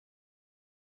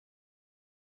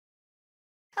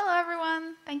Hello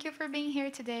everyone, thank you for being here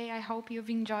today. I hope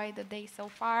you've enjoyed the day so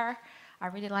far. I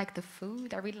really like the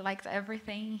food, I really liked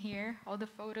everything here, all the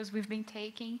photos we've been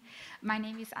taking. My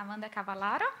name is Amanda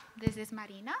Cavallaro, this is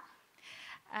Marina.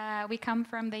 We come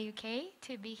from the UK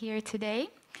to be here today.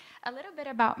 A little bit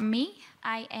about me,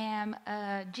 I am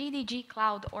a GDG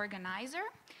Cloud Organizer.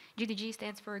 GDG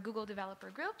stands for Google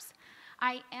Developer Groups.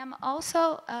 I am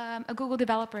also a Google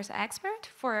Developers expert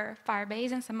for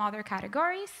Firebase and some other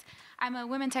categories. I'm a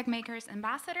Women Tech Makers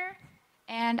ambassador,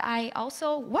 and I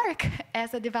also work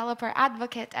as a developer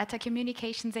advocate at a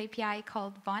communications API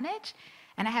called Vonage,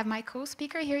 and I have my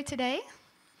co-speaker here today.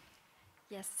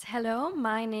 Yes, hello,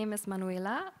 my name is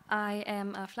Manuela. I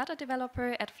am a Flutter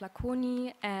developer at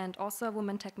Flaconi and also a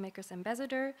Women Tech Makers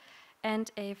ambassador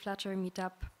and a Flutter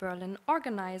Meetup Berlin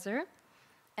organizer.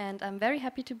 And I'm very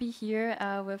happy to be here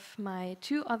with my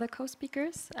two other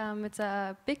co-speakers. It's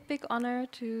a big, big honor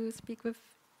to speak with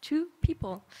two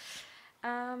people.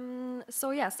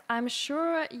 So yes, I'm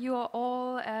sure you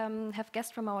all have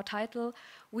guessed from our title,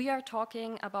 we are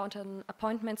talking about an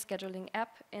appointment scheduling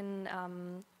app in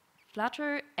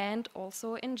Flutter and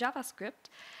also in JavaScript.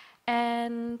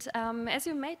 And as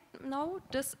you may know,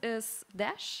 this is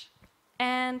Dash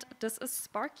and this is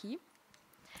Sparky.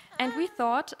 And we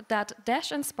thought that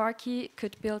Dash and Sparky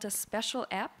could build a special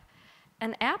app,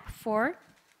 an app for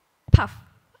Puff,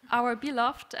 our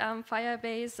beloved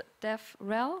Firebase dev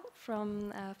rel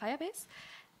from Firebase.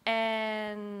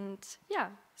 And yeah,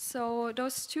 so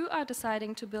those two are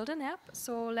deciding to build an app,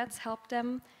 so let's help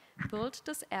them build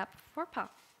this app for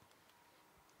Puff.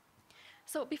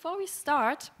 So before we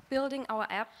start building our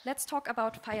app, let's talk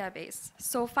about Firebase.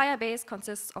 So Firebase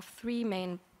consists of three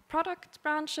main product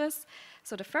branches.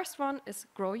 So the first one is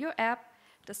grow your app,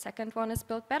 the second one is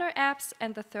build better apps,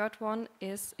 and the third one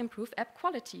is improve app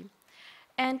quality.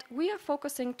 And we are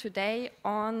focusing today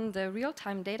on the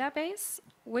real-time database,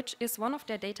 which is one of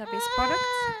their database products.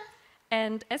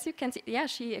 And as you can see, yeah,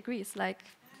 she agrees, like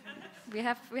we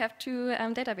have two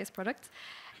database products.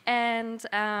 And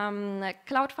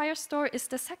Cloud Firestore is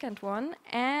the second one.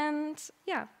 And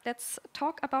yeah, let's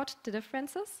talk about the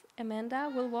differences. Amanda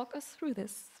will walk us through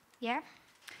this. Yeah.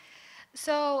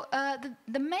 So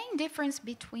the main difference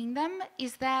between them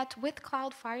is that with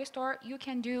Cloud Firestore, you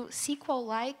can do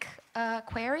SQL-like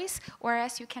queries,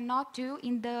 whereas you cannot do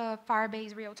in the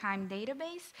Firebase real-time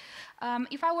database.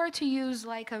 If I were to use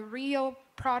like a real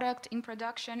product in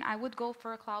production, I would go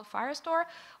for Cloud Firestore,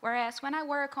 whereas when I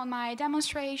work on my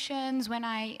demonstrations, when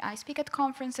I speak at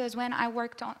conferences, when I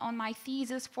worked on my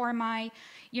thesis for my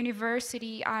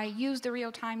university, I use the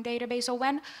real-time database. So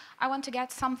when I want to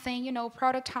get something, you know,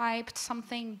 prototyped,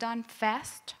 something done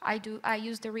fast, I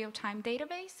use the real-time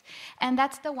database, and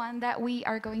that's the one that we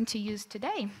are going to use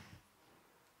today.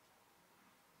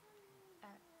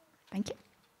 Thank you.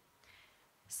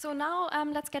 So now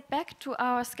let's get back to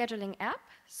our scheduling app.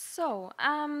 So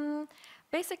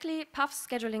basically, Puff's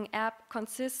scheduling app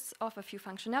consists of a few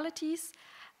functionalities.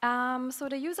 So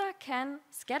the user can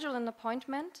schedule an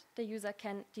appointment, the user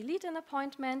can delete an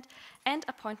appointment, and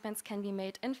appointments can be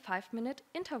made in 5-minute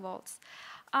intervals.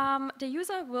 The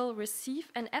user will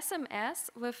receive an SMS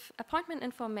with appointment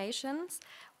information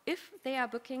if they are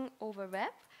booking over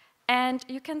web. And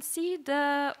you can see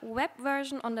the web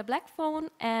version on the black phone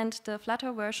and the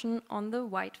Flutter version on the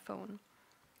white phone.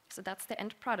 So that's the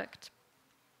end product.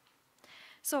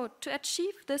 So to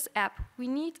achieve this app, we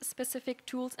need specific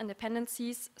tools and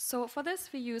dependencies. So for this,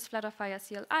 we use Flutterfire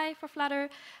CLI for Flutter,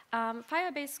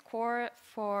 Firebase Core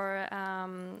for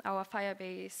our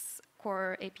Firebase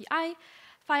Core API,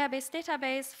 Firebase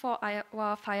Database for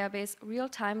our Firebase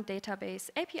Real-Time Database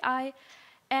API,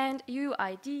 and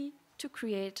UUID to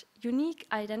create unique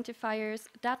identifiers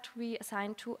that we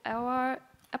assign to our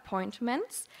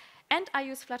appointments. And I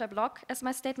use Flutterblock as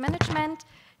my state management.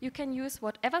 You can use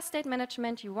whatever state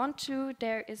management you want to.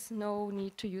 There is no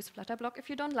need to use Flutterblock if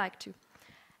you don't like to.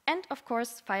 And of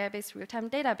course, Firebase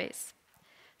Real-Time Database.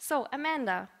 So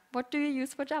Amanda, what do you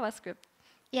use for JavaScript?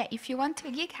 Yeah, if you want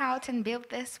to geek out and build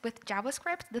this with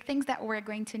JavaScript, the things that we're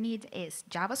going to need is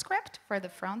JavaScript for the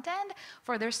front end.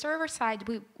 For the server side,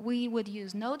 we would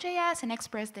use Node.js and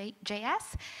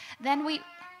Express.js. Then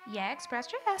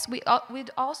Express.js.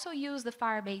 We'd also use the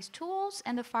Firebase tools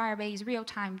and the Firebase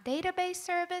real-time database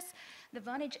service, the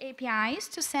Vonage APIs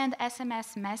to send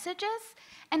SMS messages,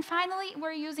 and finally,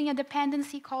 we're using a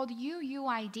dependency called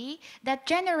UUID that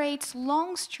generates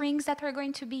long strings that are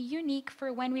going to be unique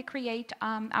for when we create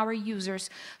our users.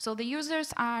 So the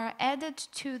users are added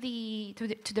to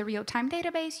the real-time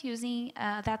database using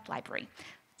that library.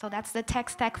 So that's the tech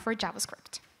stack for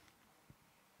JavaScript.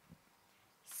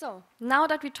 So, now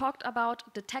that we talked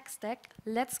about the tech stack,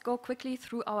 let's go quickly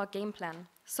through our game plan.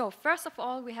 So, first of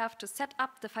all, we have to set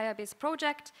up the Firebase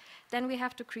project, then we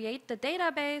have to create the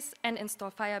database and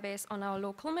install Firebase on our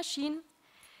local machine,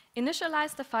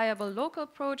 initialize the Firebase local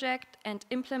project, and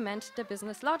implement the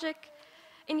business logic.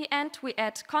 In the end, we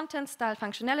add content-style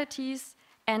functionalities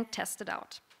and test it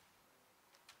out.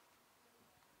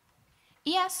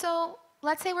 Yeah, so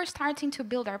let's say we're starting to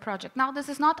build our project. Now, this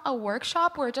is not a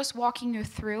workshop. We're just walking you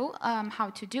through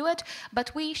how to do it,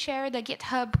 but we share the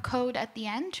GitHub code at the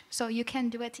end, so you can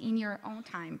do it in your own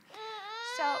time.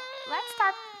 So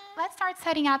let's start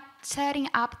setting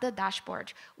up the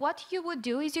dashboard. What you would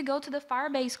do is you go to the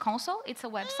Firebase console. It's a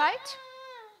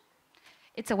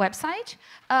website.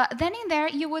 Then in there,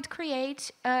 you would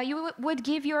create, you would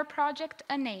give your project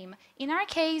a name. In our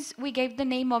case, we gave the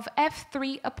name of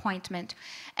F3 appointment.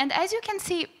 And as you can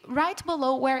see right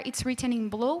below where it's written in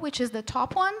blue, which is the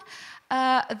top one,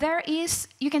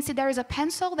 you can see there is a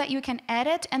pencil that you can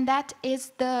edit, and that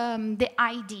is the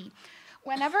ID.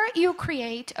 Whenever you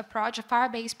create a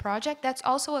Firebase project, that's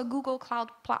also a Google Cloud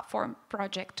Platform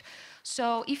project.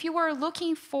 So if you were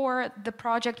looking for the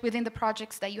project within the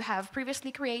projects that you have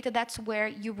previously created, that's where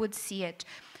you would see it.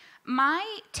 My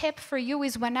tip for you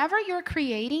is whenever you're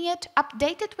creating it,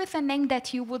 update it with a name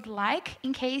that you would like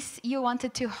in case you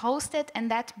wanted to host it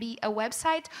and that be a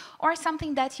website or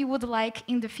something that you would like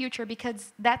in the future,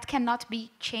 because that cannot be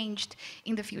changed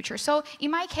in the future. So in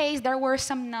my case, there were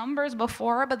some numbers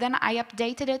before, but then I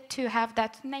updated it to have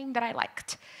that name that I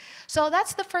liked. So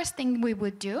that's the first thing we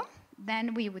would do.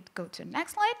 Then we would go to the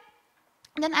next slide.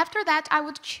 And then after that, I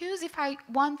would choose if I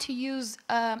want to use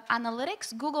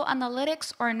analytics, Google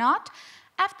Analytics or not.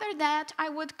 After that, I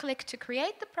would click to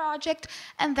create the project,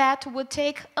 and that would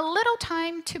take a little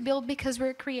time to build because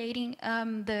we're creating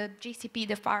the GCP,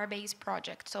 the Firebase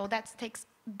project. So that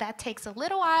takes a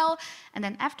little while. And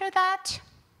then after that,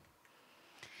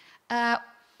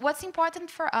 what's important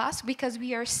for us, because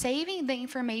we are saving the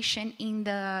information in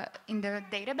the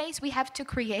database, we have to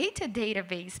create a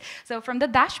database. So from the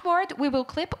dashboard, we will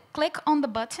click on the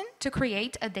button to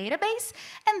create a database,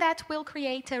 and that will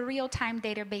create a real-time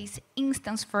database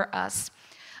instance for us.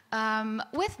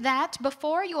 With that,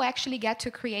 before you actually get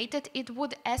to create it, it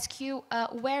would ask you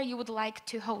where you would like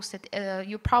to host it.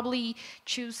 You probably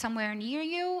choose somewhere near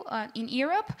you in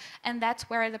Europe, and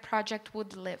that's where the project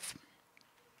would live.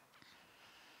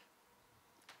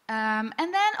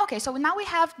 And then, okay, so now we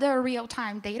have the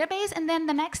real-time database, and then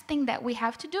the next thing that we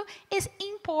have to do is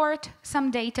import some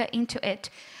data into it.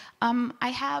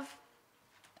 I have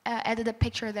added a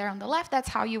picture there on the left. That's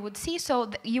how you would see.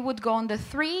 So you would go on the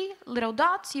 3 little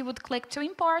dots, you would click to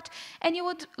import, and you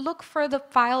would look for the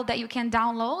file that you can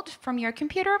download from your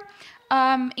computer.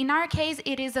 In our case,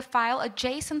 it is a file, a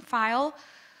JSON file,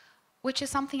 which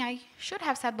is something I should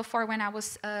have said before when I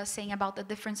was saying about the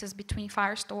differences between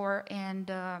Firestore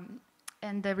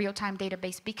and the real-time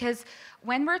database. Because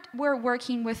when we're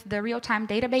working with the real-time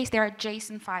database, there are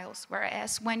JSON files,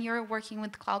 whereas when you're working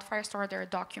with Cloud Firestore, there are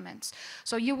documents.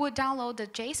 So you would download the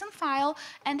JSON file,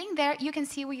 and in there you can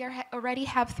see we already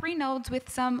have 3 nodes with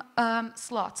some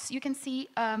slots. You can see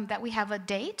that we have a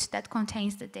date that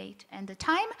contains the date and the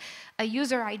time, a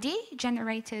user ID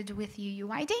generated with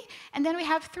UUID, and then we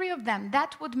have 3 of them.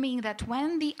 That would mean that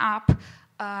when the app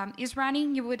is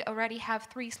running, you would already have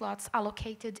 3 slots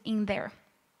allocated in there.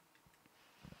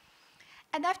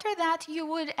 And after that, you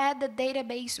would add the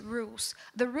database rules.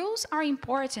 The rules are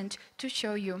important to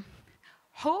show you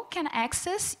who can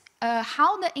access,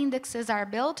 how the indexes are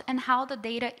built, and how the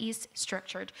data is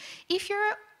structured. If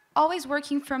you're always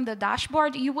working from the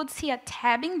dashboard, you would see a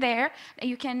tab in there that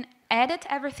you can edit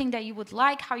everything that you would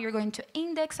like, how you're going to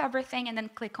index everything, and then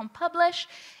click on publish.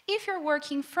 If you're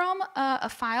working from a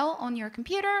file on your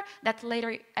computer that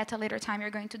at a later time you're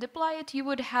going to deploy it, you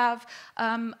would have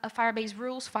a Firebase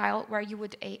rules file where you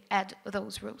would add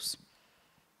those rules.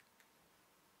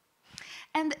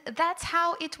 And that's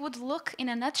how it would look in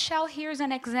a nutshell. Here's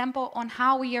an example on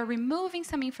how we are removing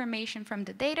some information from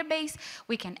the database.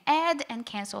 We can add and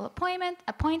cancel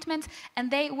appointments, and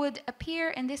they would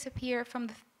appear and disappear from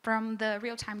the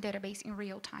real-time database in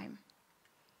real time.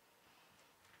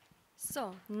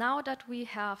 So now that we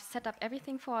have set up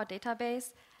everything for our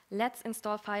database, let's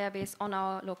install Firebase on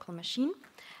our local machine.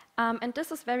 And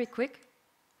this is very quick.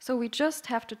 So we just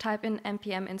have to type in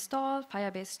npm install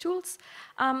Firebase tools.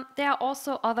 There are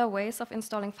also other ways of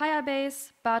installing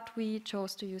Firebase, but we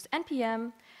chose to use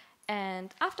npm.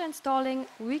 And after installing,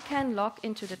 we can log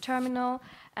into the terminal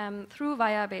through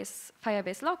Firebase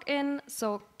login,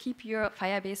 so keep your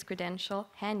Firebase credential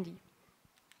handy.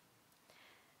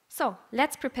 So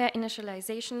let's prepare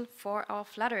initialization for our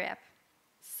Flutter app.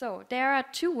 So there are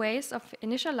two ways of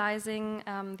initializing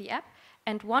the app,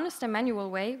 and one is the manual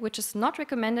way, which is not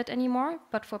recommended anymore,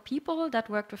 but for people that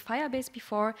worked with Firebase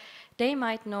before, they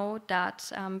might know that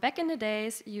back in the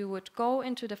days, you would go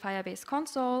into the Firebase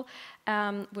console,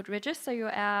 would register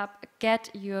your app, get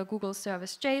your Google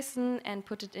Service JSON, and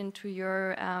put it into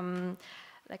your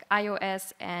like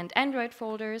iOS and Android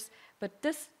folders, but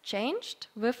this changed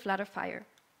with Flutterfire.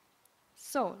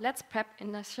 So let's prep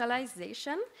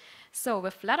initialization. So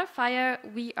with Flutterfire,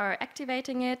 we are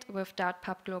activating it with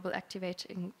 .pub global activate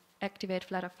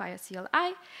Flutterfire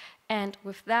CLI, and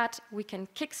with that, we can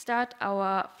kickstart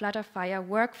our Flutterfire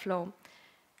workflow.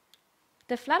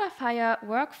 The Flutterfire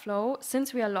workflow,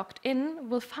 since we are logged in,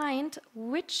 will find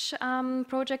which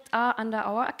projects are under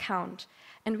our account,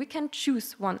 and we can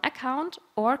choose one account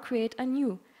or create a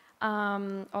new,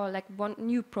 or like one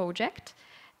new project.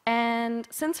 And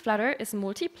since Flutter is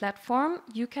multi-platform,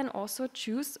 you can also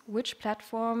choose which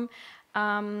platform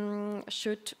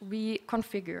should we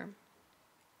configure.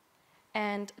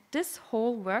 And this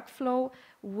whole workflow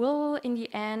will, in the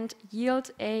end, yield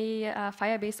a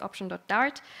Firebase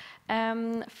option.dart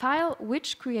file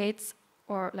which creates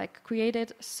or like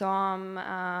created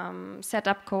some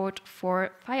setup code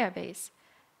for Firebase.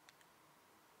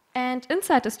 And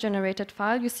inside this generated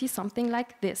file, you see something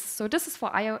like this. So this is for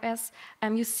iOS.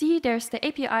 You see there's the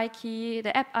API key,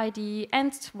 the app ID,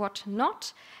 and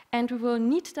whatnot. And we will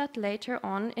need that later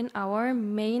on in our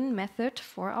main method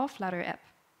for our Flutter app.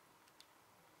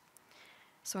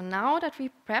 So now that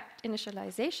we prepped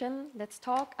initialization, let's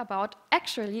talk about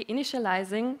actually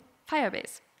initializing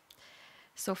Firebase.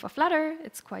 So for Flutter,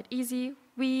 it's quite easy.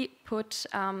 We put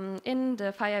in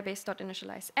the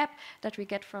Firebase.initialize app that we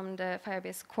get from the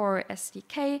Firebase core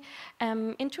SDK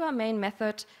into our main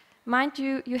method. Mind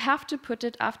you, you have to put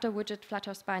it after widget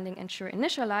flutters binding ensure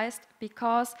initialized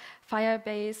because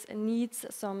Firebase needs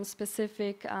some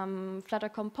specific Flutter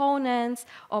components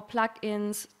or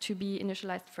plugins to be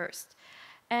initialized first.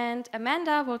 And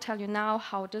Amanda will tell you now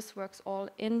how this works all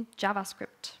in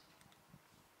JavaScript.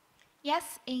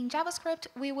 Yes, in JavaScript,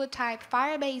 we would type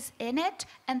Firebase init,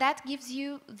 and that gives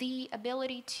you the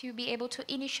ability to be able to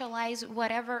initialize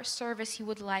whatever service you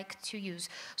would like to use.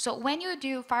 So when you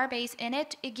do Firebase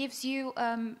init, it gives you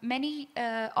many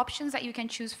options that you can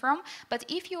choose from, but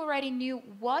if you already knew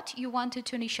what you wanted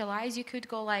to initialize, you could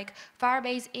go like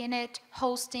Firebase init,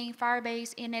 hosting,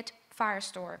 Firebase init,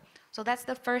 Firestore. So that's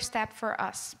the first step for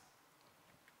us.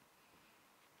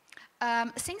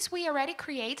 Since we already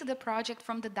created the project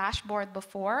from the dashboard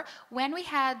before, when we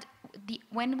have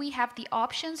the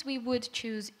options, we would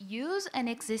choose use an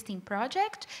existing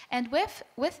project, and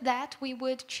with that we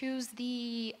would choose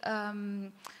the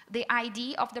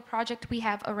ID of the project we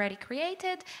have already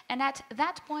created, and at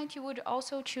that point you would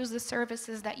also choose the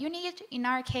services that you need. In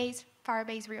our case,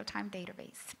 Firebase real-time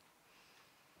database.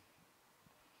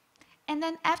 And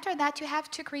then after that, you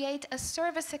have to create a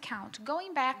service account.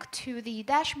 Going back to the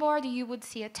dashboard, you would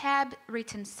see a tab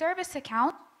written service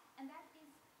account. And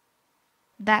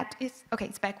that is okay,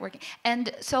 it's back working.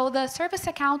 And so the service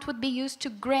account would be used to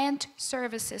grant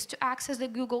services, to access the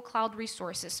Google Cloud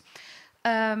resources.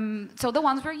 So the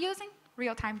ones we're using,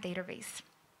 real-time database.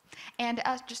 And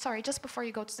just before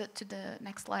you go to the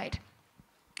next slide.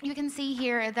 You can see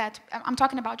here that I'm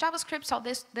talking about JavaScript, so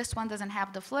this one doesn't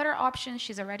have the Flutter option.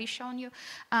 She's already shown you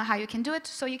how you can do it.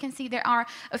 So you can see there are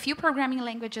a few programming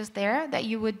languages there that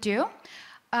you would do.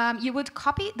 You would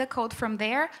copy the code from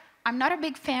there. I'm not a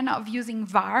big fan of using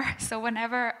var, so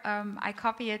whenever I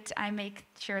copy it, I make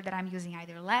sure that I'm using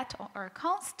either let or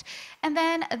const. And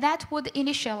then that would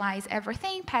initialize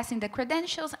everything, passing the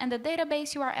credentials, and the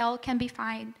database URL can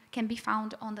be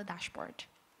found on the dashboard.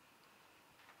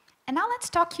 And now let's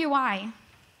talk UI.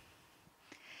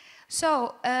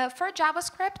 So for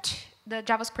JavaScript, the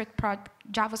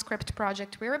JavaScript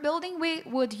project we were building, we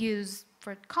would use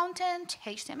for content,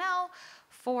 HTML.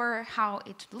 For how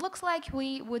it looks like,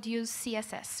 we would use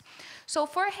CSS. So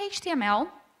for HTML,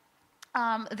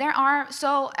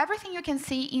 so everything you can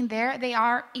see in there, they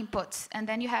are inputs, and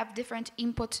then you have different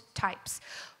input types.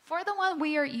 For the one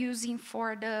we are using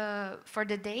for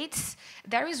the dates,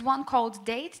 there is one called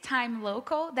date time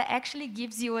local that actually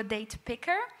gives you a date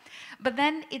picker, but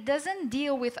then it doesn't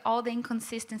deal with all the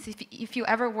inconsistencies. If you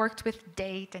ever worked with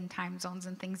date and time zones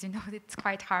and things, you know it's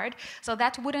quite hard. So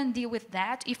that wouldn't deal with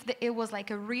that. If it was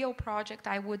like a real project,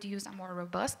 I would use a more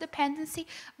robust dependency.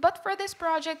 But for this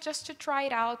project, just to try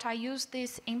it out, I use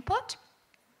this input,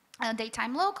 date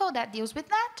time local, that deals with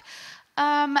that.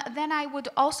 Then I would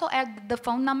also add the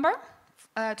phone number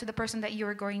to the person that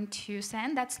you're going to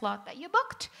send, that slot that you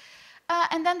booked.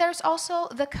 And then there's also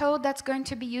the code that's going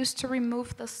to be used to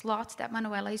remove the slots that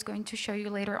Manuela is going to show you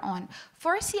later on.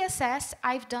 For CSS,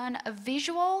 I've done a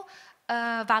visual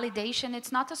validation.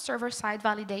 It's not a server-side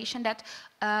validation that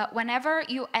whenever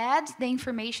you add the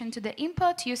information to the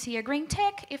input, you see a green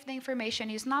tick. If the information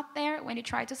is not there, when you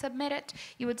try to submit it,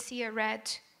 you would see a red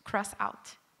cross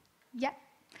out. Yeah.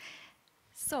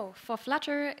 So for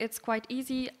Flutter, it's quite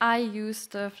easy. I use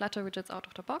the Flutter widgets out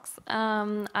of the box.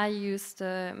 I use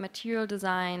the material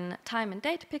design time and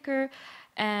date picker,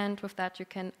 and with that you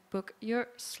can book your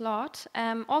slot.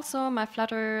 Also, my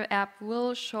Flutter app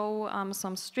will show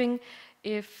some string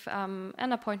if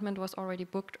an appointment was already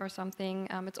booked or something.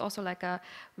 It's also like a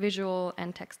visual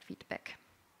and text feedback.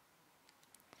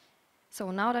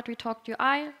 So now that we talked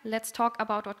UI, let's talk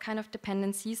about what kind of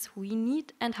dependencies we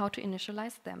need and how to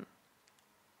initialize them.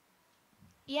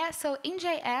 Yeah, so in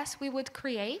JS, we would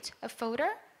create a folder.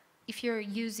 If you're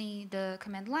using the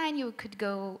command line, you could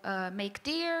go make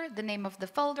dir, the name of the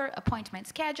folder, appointment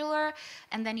scheduler,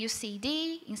 and then you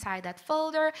cd inside that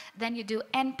folder. Then you do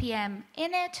npm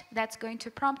init. That's going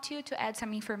to prompt you to add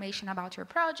some information about your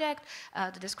project,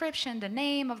 the description, the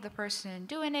name of the person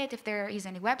doing it, if there is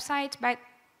any website. But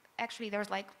actually, there's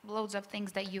like loads of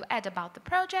things that you add about the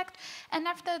project. And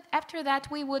after that,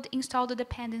 we would install the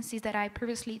dependencies that I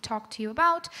previously talked to you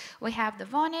about. We have the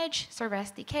Vonage Server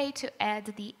SDK to add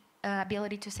the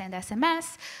ability to send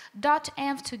SMS,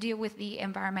 .env to deal with the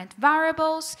environment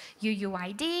variables,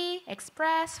 UUID,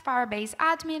 Express, Firebase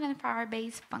admin, and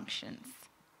Firebase functions.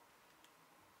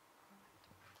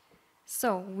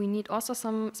 So we need also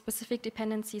some specific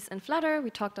dependencies in Flutter.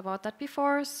 We talked about that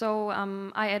before. So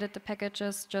I added the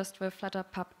packages just with Flutter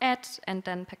pub add and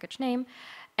then package name.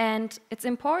 And it's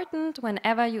important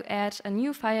whenever you add a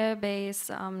new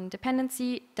Firebase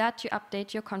dependency that you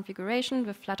update your configuration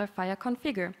with Flutter Fire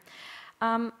configure.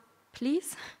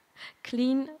 Please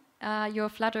clean your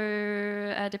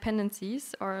Flutter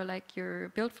dependencies or like your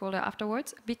build folder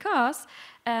afterwards, because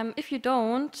if you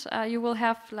don't, you will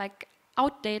have like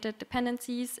outdated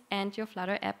dependencies and your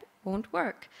Flutter app won't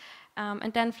work.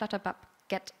 And then Flutter pub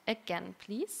get again,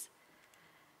 please.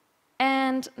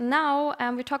 And now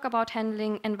we talk about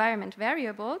handling environment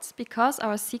variables, because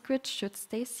our secret should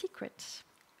stay secret.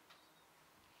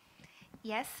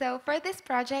 Yes, so for this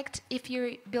project, if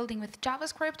you're building with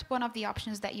JavaScript, one of the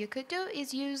options that you could do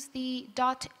is use the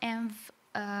 .env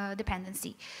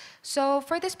dependency. So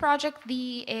for this project,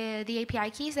 the API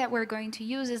keys that we're going to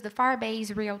use is the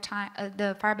Firebase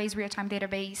real-time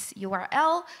database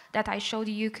URL that I showed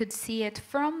you. You could see it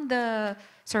from the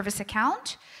service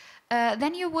account.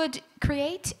 Then you would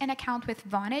create an account with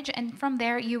Vonage, and from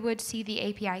there you would see the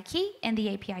API key and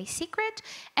the API secret,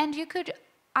 and you could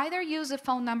either use a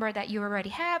phone number that you already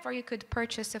have, or you could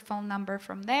purchase a phone number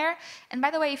from there. And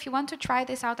by the way, if you want to try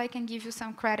this out, I can give you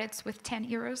some credits with 10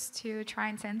 euros to try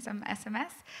and send some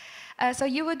SMS. So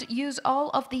you would use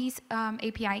all of these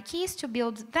API keys to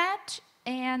build that.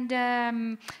 And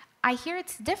I hear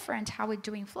it's different how we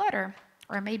do in Flutter,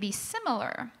 or maybe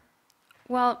similar.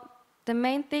 Well, the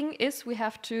main thing is we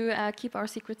have to keep our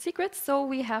secrets, so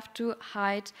we have to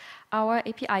hide our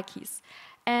API keys.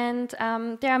 And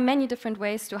there are many different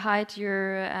ways to hide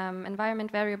your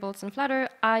environment variables in Flutter.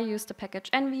 I use the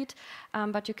package nved,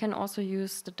 but you can also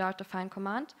use the .define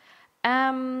command.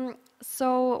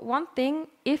 So one thing,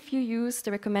 if you use the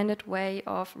recommended way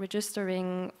of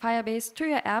registering Firebase to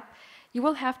your app, you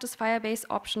will have this Firebase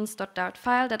options.dart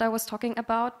file that I was talking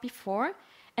about before.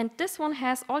 And this one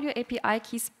has all your API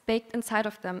keys baked inside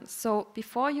of them. So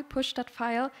before you push that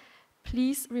file,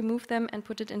 please remove them and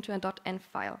put it into a .env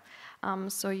file,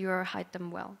 so you hide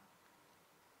them well.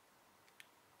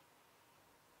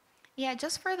 Yeah,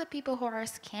 just for the people who are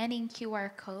scanning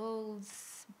QR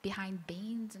codes behind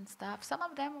bins and stuff, some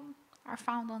of them are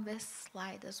found on this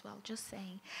slide as well, just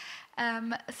saying.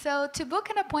 So to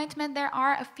book an appointment, there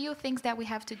are a few things that we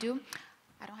have to do.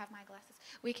 I don't have my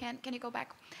glasses. Can you go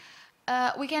back?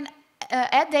 We can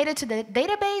add data to the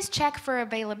database, check for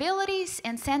availabilities,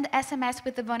 and send SMS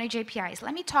with the Vonage APIs.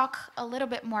 Let me talk a little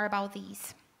bit more about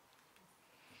these.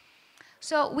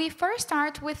 So we first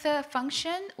start with a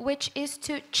function which is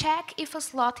to check if a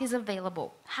slot is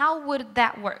available. How would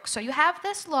that work? So you have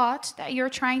the slot that you're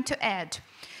trying to add.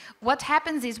 What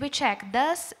happens is we check,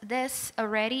 does this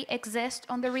already exist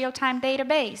on the real-time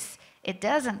database? It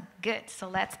doesn't. Good, so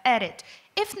let's add it.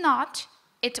 If not,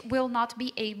 it will not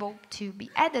be able to be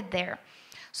added there.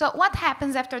 So what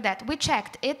happens after that? We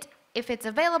checked it, if it's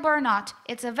available or not.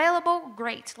 It's available,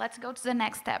 great. Let's go to the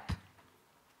next step.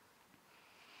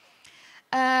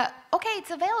 Okay,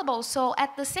 it's available. So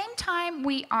at the same time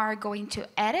we are going to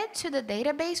add it to the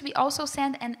database, we also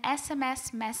send an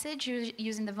SMS message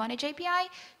using the Vonage API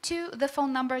to the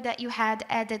phone number that you had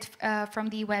added from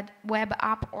the web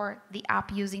app or the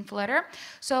app using Flutter.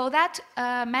 So that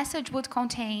message would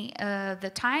contain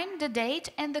the time, the date,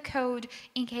 and the code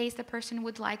in case the person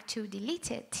would like to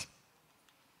delete it.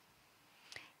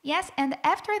 Yes, and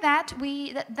after that,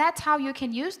 that's how you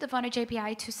can use the Vonage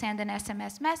API to send an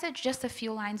SMS message, just a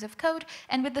few lines of code.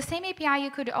 And with the same API, you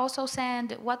could also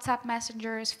send WhatsApp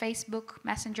messengers, Facebook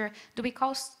Messenger. Do we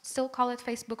still call it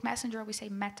Facebook Messenger, or we say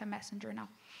Meta Messenger now?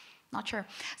 Not sure.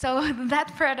 So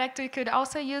that product, we could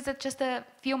also use it, just a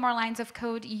few more lines of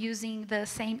code using the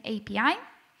same API.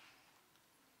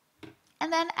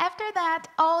 And then after that,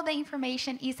 all the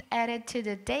information is added to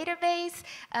the database,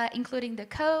 including the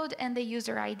code and the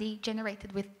user ID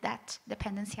generated with that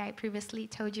dependency I previously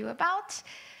told you about.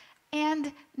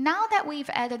 And now that we've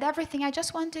added everything, I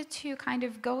just wanted to kind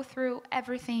of go through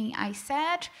everything I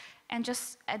said and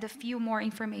just add a few more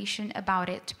information about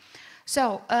it.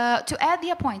 So to add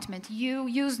the appointment, you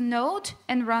use Node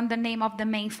and run the name of the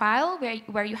main file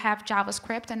where you have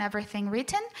JavaScript and everything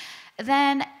written.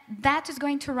 Then that is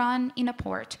going to run in a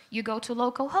port. You go to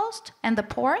localhost and the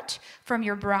port from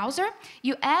your browser.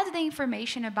 You add the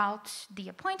information about the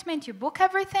appointment, you book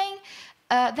everything.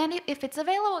 Then if it's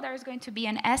available, there's going to be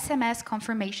an SMS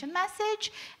confirmation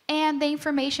message, and the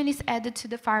information is added to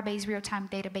the Firebase real-time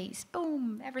database.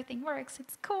 Boom, everything works,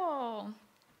 it's cool.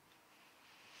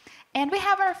 And we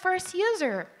have our first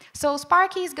user. So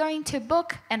Sparky is going to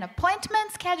book an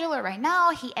appointment scheduler right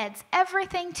now. He adds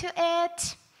everything to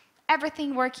it.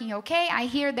 Everything working okay. I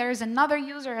hear there's another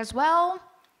user as well.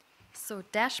 So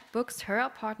Dash books her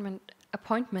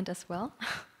appointment as well.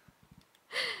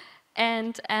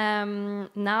 And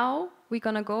now we're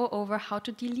gonna go over how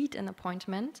to delete an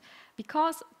appointment,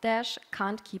 because Dash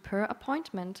can't keep her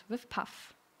appointment with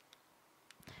Puff.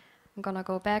 I'm gonna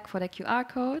go back for the QR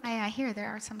code. I hear there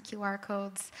are some QR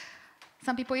codes.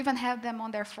 Some people even have them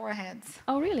on their foreheads.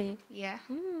 Oh, really? Yeah.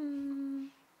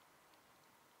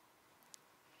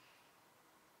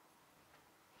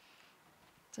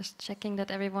 Just checking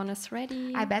that everyone is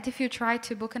ready. I bet if you try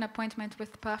to book an appointment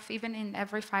with Puff, even in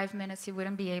every 5 minutes, you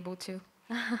wouldn't be able to.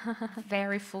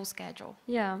 Very full schedule.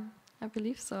 Yeah, I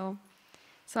believe so.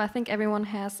 So I think everyone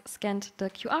has scanned the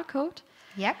QR code.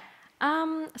 Yep.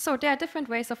 So there are different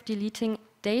ways of deleting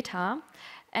data,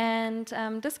 and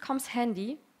this comes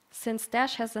handy since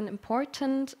Dash has an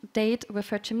important date with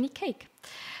her chimney cake.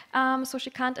 So she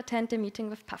can't attend the meeting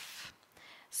with Puff.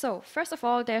 So first of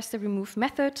all, there's the remove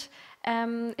method.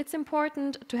 It's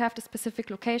important to have the specific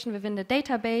location within the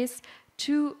database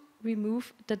to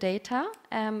remove the data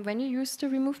when you use the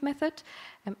remove method.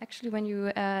 Actually, when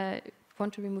you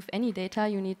want to remove any data,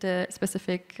 you need the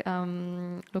specific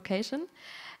location.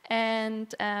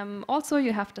 And also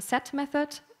you have the set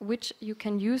method, which you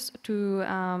can use to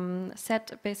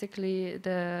set basically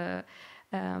the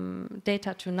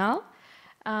data to null.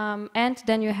 And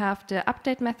then you have the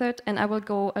update method, and I will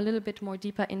go a little bit more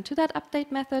deeper into that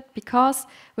update method, because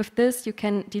with this you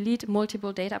can delete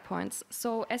multiple data points.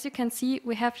 So as you can see,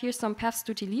 we have here some paths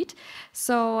to delete.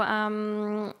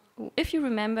 So if you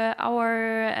remember,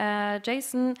 our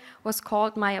JSON was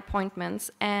called my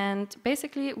appointments, and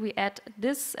basically we add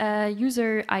this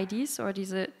user IDs, or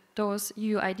those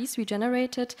UUIDs we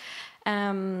generated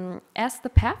as the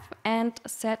path, and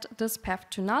set this path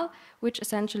to null, which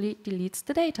essentially deletes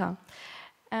the data.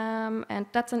 And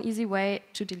that's an easy way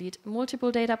to delete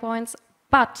multiple data points,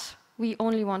 but we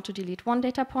only want to delete one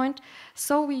data point,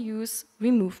 so we use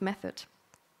remove method.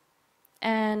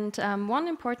 And one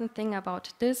important thing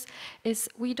about this is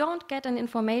we don't get an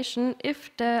information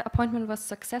if the appointment was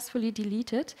successfully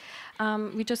deleted.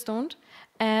 We just don't.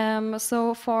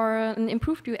 So for an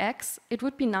improved UX, it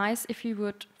would be nice if you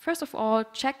would, first of all,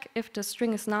 check if the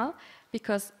string is null,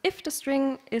 because if the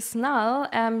string is null,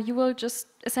 you will just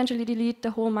essentially delete the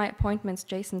whole my appointments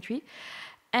JSON tree.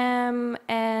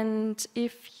 And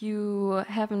if you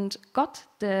haven't got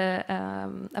the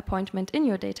appointment in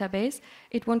your database,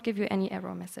 it won't give you any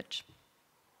error message.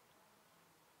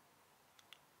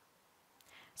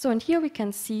 So and here we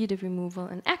can see the removal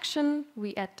in action.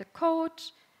 We add the code,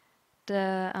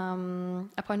 the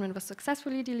appointment was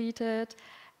successfully deleted,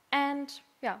 and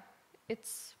yeah,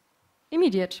 it's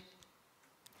immediate.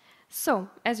 So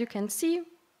as you can see,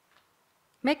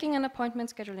 making an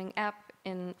appointment scheduling app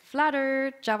in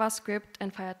Flutter, JavaScript,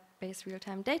 and Firebase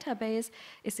real-time database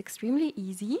is extremely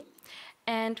easy.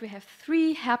 And we have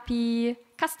 3 happy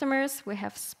customers. We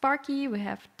have Sparky, we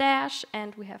have Dash,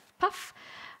 and we have Puff.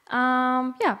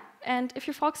 Yeah, and if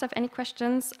you folks have any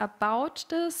questions about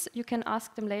this, you can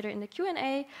ask them later in the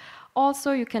Q&A.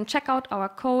 Also, you can check out our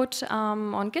code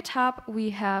on GitHub. We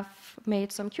have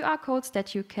made some QR codes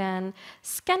that you can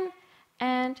scan.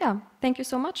 And yeah, thank you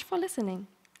so much for listening.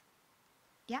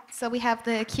 Yeah, so we have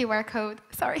the QR code,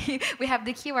 sorry, we have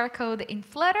the QR code in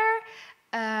Flutter.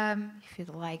 If you'd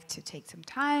like to take some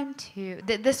time to,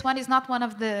 this one is not one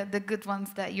of the good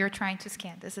ones that you're trying to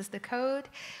scan. This is the code.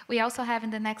 We also have in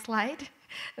the next slide,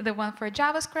 the one for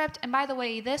JavaScript. And by the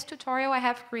way, this tutorial, I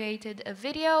have created a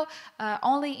video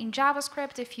only in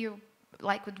JavaScript. If you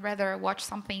would rather watch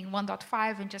something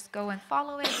 1.5 and just go and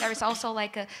follow it. There is also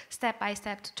like a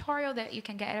step-by-step tutorial that you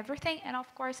can get everything. And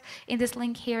of course, in this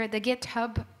link here, the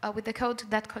GitHub with the code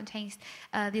that contains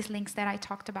these links that I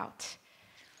talked about.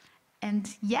 And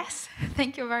yes,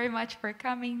 thank you very much for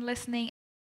coming, listening.